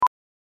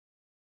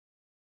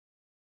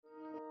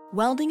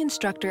Welding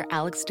instructor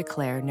Alex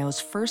DeClaire knows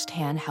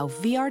firsthand how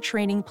VR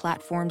training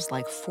platforms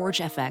like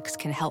ForgeFX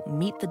can help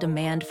meet the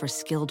demand for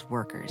skilled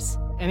workers.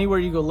 Anywhere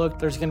you go look,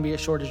 there's going to be a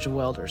shortage of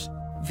welders.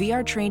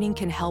 VR training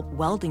can help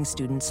welding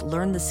students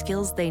learn the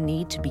skills they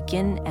need to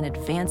begin and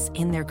advance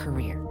in their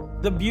career.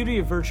 The beauty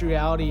of virtual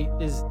reality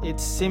is it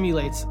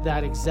simulates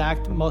that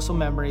exact muscle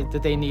memory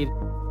that they need.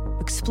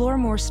 Explore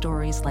more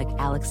stories like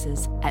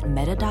Alex's at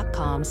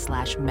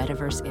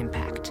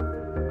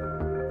meta.com/metaverseimpact.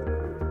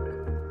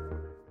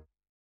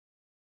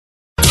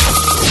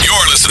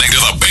 You're listening to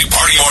the Big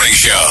Party Morning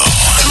Show.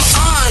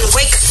 Come on,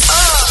 wake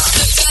up.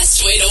 The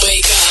best way to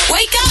wake up.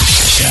 Wake up.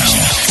 Channel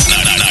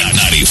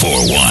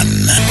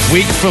 94.1.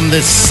 Week from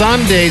this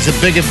Sunday is a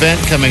big event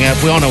coming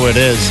up. We all know what it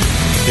is.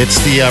 It's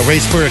the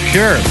Race for a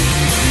Cure.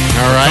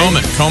 All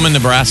right. Coleman,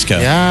 Nebraska.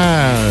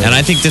 Yeah. And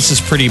I think this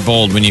is pretty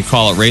bold when you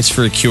call it Race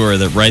for a Cure,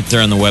 that right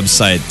there on the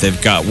website,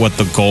 they've got what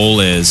the goal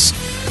is,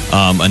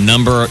 a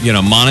number,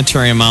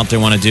 monetary amount they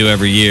want to do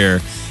every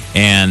year.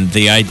 And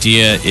the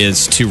idea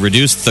is to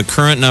reduce the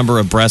current number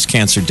of breast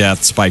cancer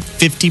deaths by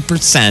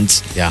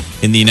 50%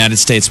 in the United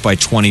States by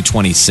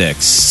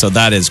 2026. So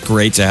that is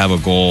great to have a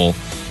goal,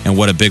 and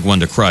what a big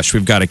one to crush.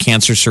 We've got a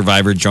cancer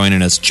survivor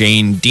joining us,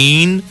 Jane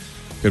Dean.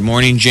 Good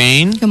morning,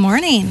 Jane. Good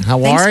morning. How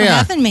Thanks are you? for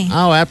having me.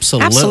 Oh,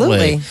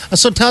 absolutely.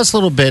 So tell us a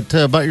little bit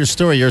about your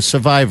story. You're a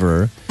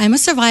survivor. I'm a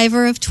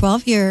survivor of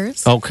 12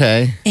 years.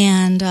 Okay.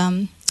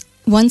 And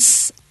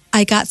once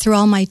I got through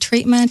all my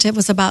treatment, it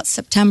was about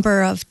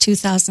September of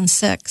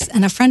 2006.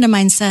 And a friend of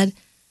mine said,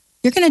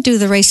 "You're going to do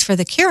the Race for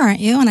the Cure,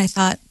 aren't you?" And I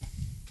thought,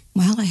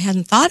 well, I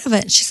hadn't thought of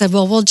it. She said,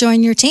 "Well, we'll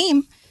join your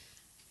team."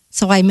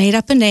 So I made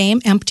up a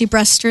name, Empty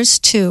Breasters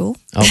 2.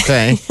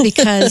 Okay.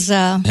 Because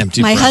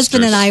my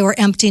husband and I were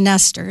empty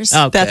nesters.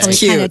 Okay. That's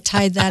cute. We kind of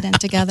tied that in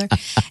together.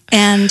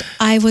 And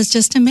I was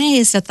just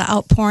amazed at the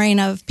outpouring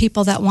of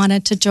people that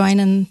wanted to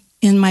join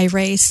in my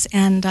race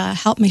and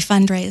help me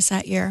fundraise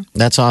that year.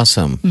 That's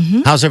awesome.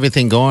 Mm-hmm. How's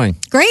everything going?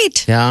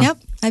 Great. Yeah. Yep.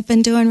 I've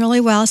been doing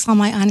really well. I saw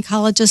my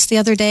oncologist the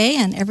other day,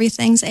 and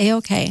everything's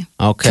A-okay.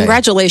 Okay.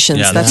 Congratulations.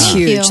 Yeah, that's Thank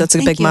huge. you. That's a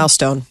Thank big you.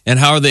 milestone. And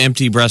how are the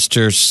empty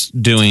breasters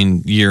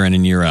doing year in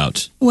and year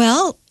out?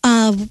 Well,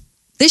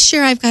 this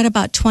year I've got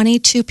about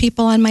 22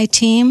 people on my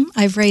team.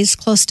 I've raised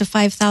close to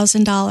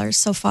 $5,000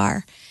 so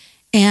far.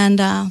 And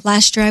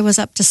last year I was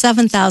up to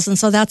 $7,000,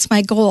 so that's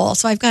my goal.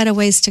 So I've got a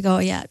ways to go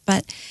yet.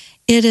 But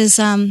it is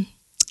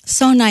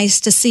so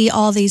nice to see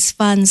all these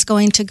funds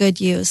going to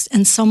good use,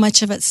 and so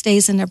much of it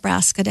stays in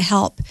Nebraska to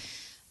help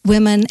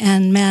women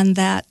and men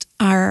that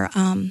are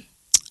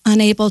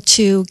unable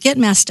to get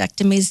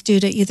mastectomies due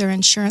to either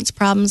insurance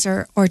problems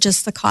or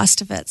just the cost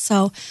of it.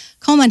 So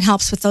Coleman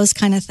helps with those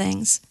kind of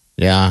things.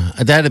 Yeah,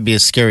 that'd be a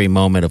scary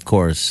moment, of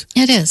course.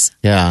 It is.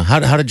 Yeah. How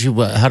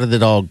did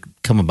it all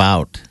come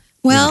about?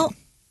 Well,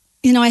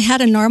 I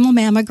had a normal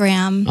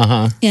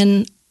mammogram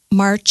in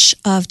March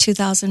of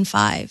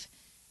 2005.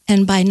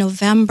 And by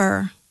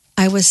November,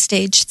 I was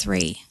stage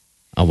 3.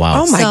 Oh,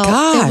 wow. Oh, my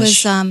gosh. It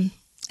was,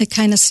 it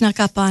kind of snuck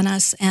up on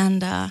us,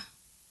 and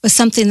was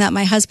something that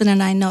my husband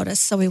and I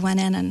noticed. So we went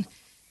in, and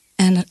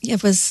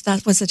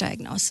that was a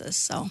diagnosis.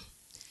 So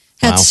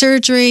had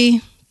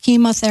surgery,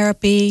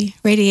 chemotherapy,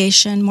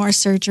 radiation, more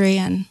surgery,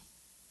 and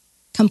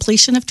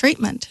completion of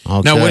treatment.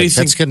 Oh, now, good. what do you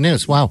think? That's good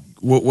news. Wow.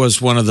 What was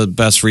one of the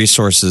best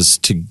resources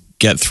to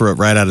get through it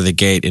right out of the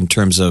gate in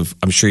terms of,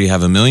 I'm sure you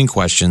have a million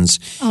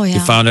questions. Oh, yeah. You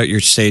found out you're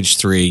stage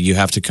 3. You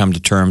have to come to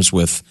terms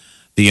with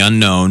the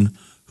unknown.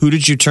 Who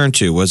did you turn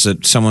to? Was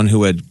it someone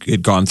who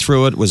had gone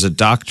through it? Was it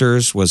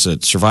doctors? Was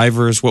it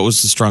survivors? What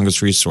was the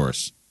strongest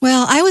resource?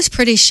 Well, I was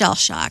pretty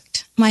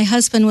shell-shocked. My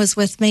husband was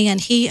with me,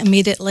 and he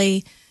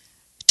immediately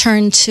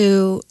turned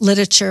to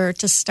literature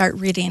to start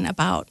reading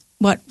about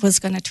what was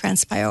going to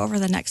transpire over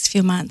the next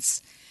few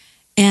months.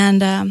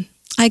 And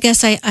I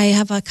guess I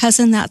have a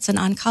cousin that's an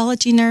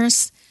oncology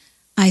nurse.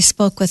 I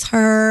spoke with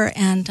her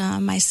and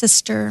my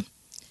sister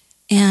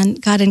and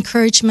got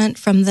encouragement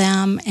from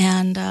them.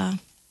 And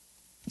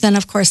then,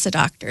 of course, the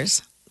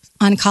doctors,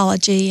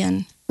 oncology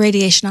and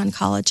radiation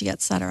oncology,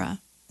 et cetera.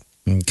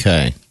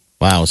 Okay.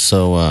 Wow.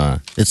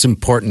 So it's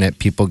important that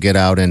people get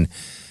out and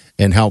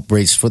help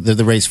race for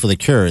the Race for the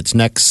Cure. It's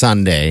next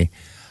Sunday.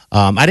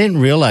 I didn't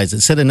realize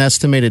it said an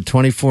estimated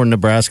 24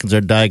 Nebraskans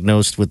are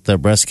diagnosed with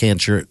breast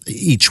cancer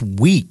each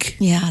week.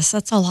 Yes,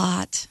 that's a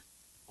lot.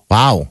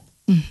 Wow.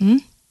 Mm-hmm.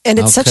 And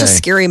it's such a Okay.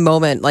 scary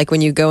moment, like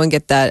when you go and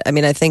get that. I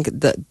mean, I think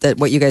that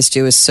what you guys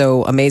do is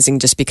so amazing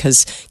just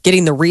because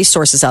getting the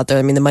resources out there.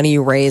 I mean, the money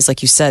you raise,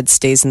 like you said,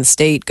 stays in the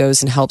state,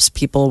 goes and helps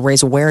people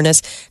raise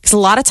awareness. Because a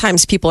lot of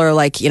times people are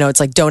like, it's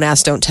like don't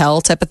ask, don't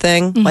tell type of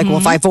thing. Like, well,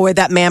 if I avoid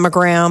that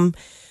mammogram,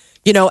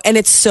 and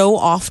it's so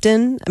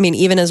often, I mean,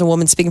 even as a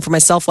woman speaking for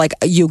myself, like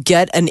you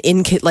get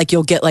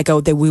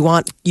we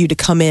want you to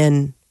come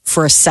in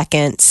for a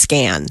second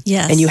scan.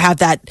 Yes. And you have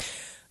that.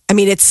 I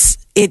mean,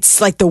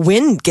 it's like the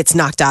wind gets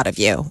knocked out of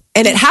you.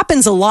 And it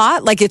happens a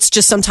lot. Like it's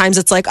just sometimes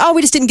it's like, oh,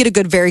 we just didn't get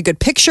a very good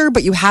picture.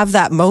 But you have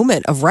that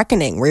moment of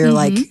reckoning where you're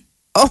like,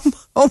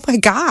 oh my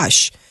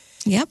gosh.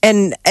 Yep.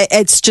 And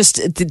it's just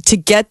to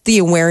get the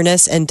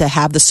awareness and to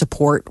have the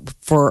support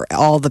for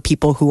all the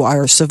people who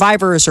are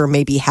survivors or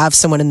maybe have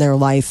someone in their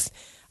life.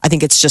 I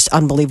think it's just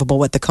unbelievable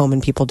what the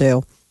Komen people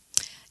do.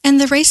 And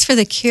the Race for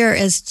the Cure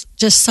is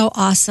just so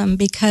awesome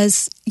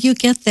because you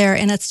get there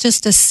and it's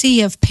just a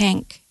sea of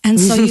pink. And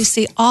so you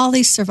see all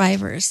these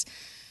survivors,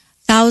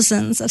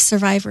 thousands of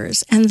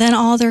survivors, and then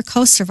all their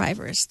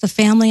co-survivors, the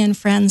family and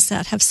friends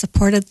that have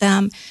supported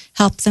them,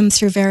 helped them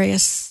through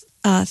various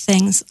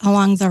things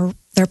along their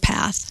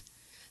path.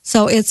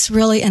 So it's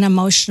really an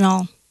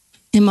emotional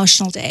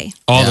day.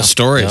 All the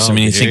stories. I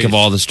mean, you think of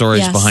all the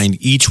stories behind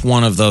each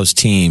one of those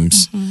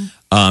teams.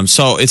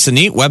 So it's a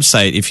neat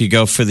website. If you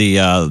go for the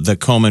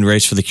Komen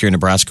Race for the Cure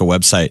Nebraska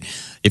website,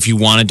 if you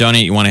want to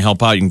donate, you want to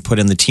help out, you can put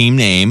in the team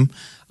name.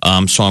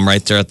 So I'm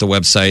right there at the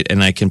website,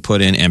 and I can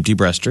put in Empty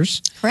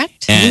Breasters.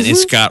 Correct. And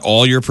it's got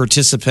all your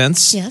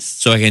participants. Yes.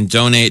 So I can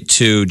donate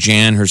to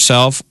Jane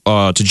herself,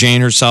 or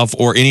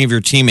any of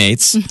your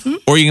teammates,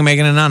 or you can make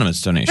an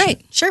anonymous donation.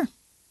 Right, sure.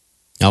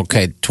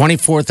 Okay,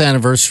 24th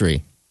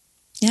anniversary.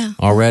 Yeah.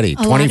 Already.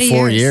 A lot of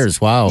 24 years.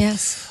 Wow.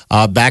 Yes.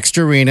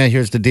 Baxter Arena,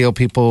 here's the deal.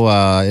 People,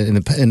 I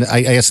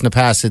guess in the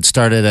past, it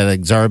started at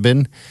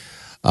Exarban.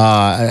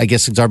 I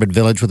guess Exarban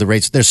Village with the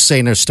race. They're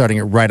saying they're starting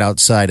it right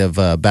outside of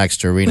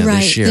Baxter Arena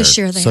this year. This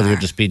year they so are. they'll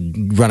just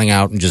be running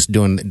out and just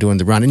doing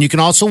the run. And you can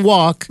also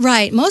walk.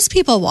 Right. Most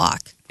people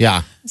walk.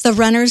 Yeah. The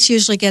runners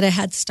usually get a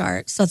head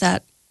start so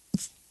that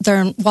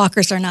their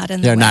walkers are not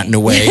in the way. They're not in the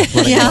way.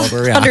 Running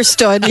over. Yeah.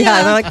 Understood.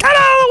 Yeah. They're like, get out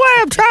of the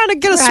way. I'm trying to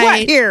get a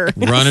sweat here.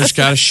 Runners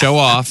got to show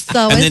off.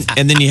 So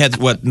and then you head,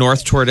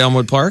 north toward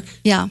Elmwood Park?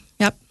 Yeah.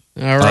 Yep.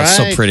 All right. It's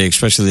so pretty,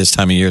 especially this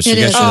time of year. So It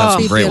you guys is. should have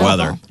some It's great beautiful.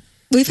 weather.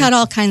 We've had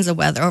all kinds of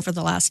weather over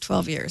the last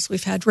 12 years.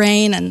 We've had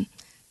rain and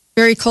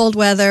very cold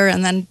weather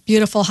and then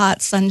beautiful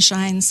hot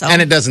sunshine. So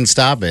And it doesn't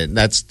stop it.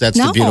 That's the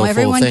no, beautiful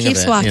everyone thing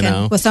keeps of it, walking you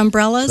know? with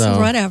umbrellas So, or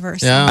whatever.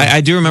 So. Yeah.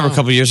 I do remember a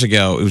couple of years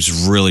ago, it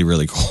was really,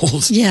 really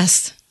cold.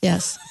 Yes.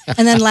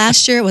 And then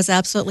last year it was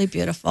absolutely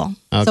beautiful.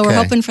 So we're Okay.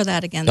 hoping for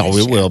that again Oh,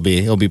 this it year. will be.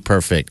 It'll be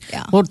perfect.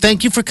 Yeah. Well,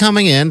 thank you for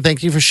coming in.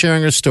 Thank you for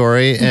sharing your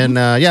story. And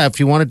if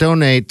you want to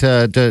donate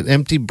to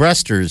Empty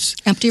Breasters,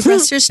 Empty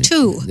Breasters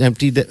 2.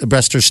 Empty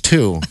Breasters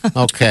 2.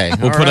 Okay.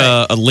 We'll put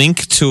a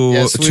link to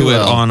Yes, we it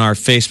will. on our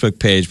Facebook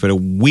page. But a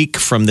week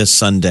from this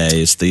Sunday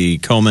is the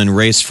Komen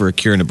Race for a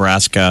Cure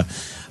Nebraska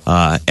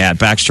at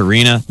Baxter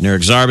Arena near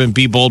Exarban.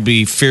 Be bold,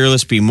 be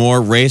fearless, be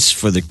more. Race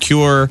for the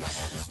Cure.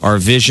 Our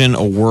vision,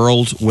 a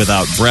world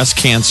without breast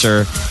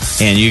cancer.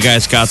 And you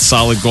guys got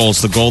solid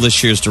goals. The goal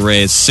this year is to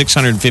raise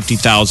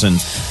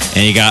 $650,000.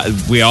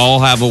 And we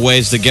all have a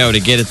ways to go to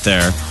get it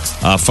there.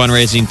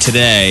 Fundraising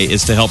today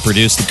is to help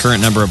reduce the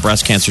current number of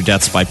breast cancer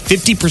deaths by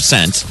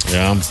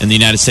 50% in the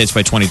United States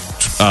by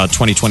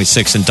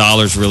 2026. And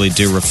dollars really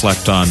do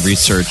reflect on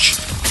research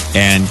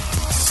and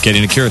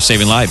getting a cure,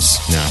 saving lives.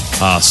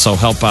 Yeah. So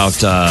help out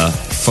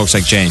folks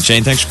like Jane.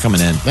 Jane, thanks for coming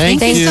in. Thank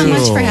Thanks you so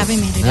much for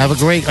having me today. Have a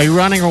great. Are you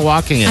running or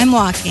walking it? I'm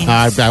walking.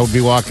 I would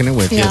be walking it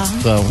with Yeah.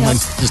 you. So Yep.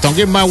 just don't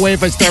get in my way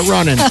if I start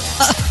running. All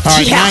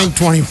right,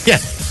 9:20. Yeah,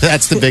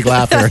 that's the big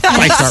laugher. If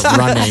I start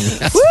running.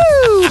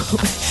 Woo!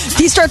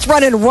 He starts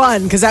running,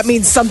 run, because that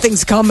means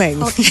something's coming.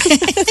 Hope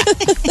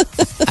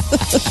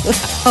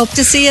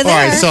to see you Or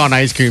there. I saw an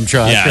ice cream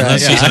truck. Yeah, right?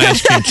 unless he's an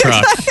ice cream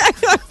truck.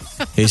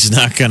 He's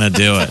not going to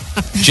do it.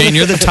 Jane,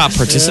 you're the top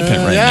participant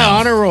right yeah, now.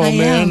 honor roll, I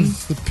man. am.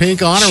 The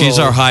pink honor roll. She's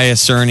our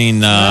highest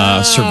earning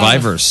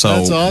survivor. So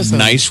that's awesome.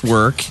 nice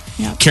work.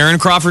 Yep. Karen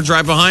Crawford's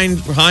right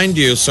behind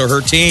you. So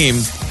her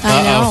team.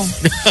 I know.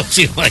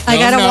 She's like, I oh,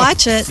 got to no.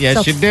 watch it.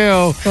 Yes, So you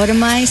do. go to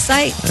my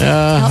site.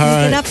 Help all me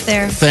right. get up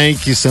there.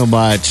 Thank you so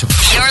much.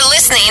 You're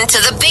listening to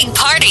the Big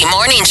Party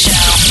Morning Show.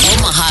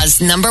 Omaha's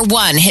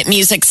 #1 hit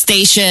music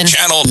station.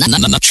 Channel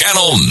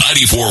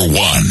 94.1.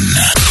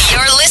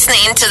 You're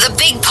listening to the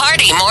Big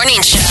Party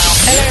Morning Show.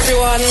 Hello,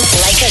 everyone.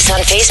 Like us on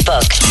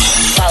Facebook.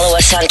 Follow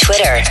us on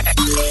Twitter.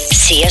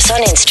 See us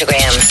on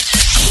Instagram.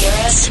 Hear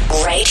us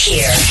right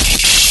here.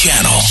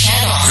 Channel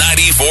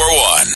 94.1.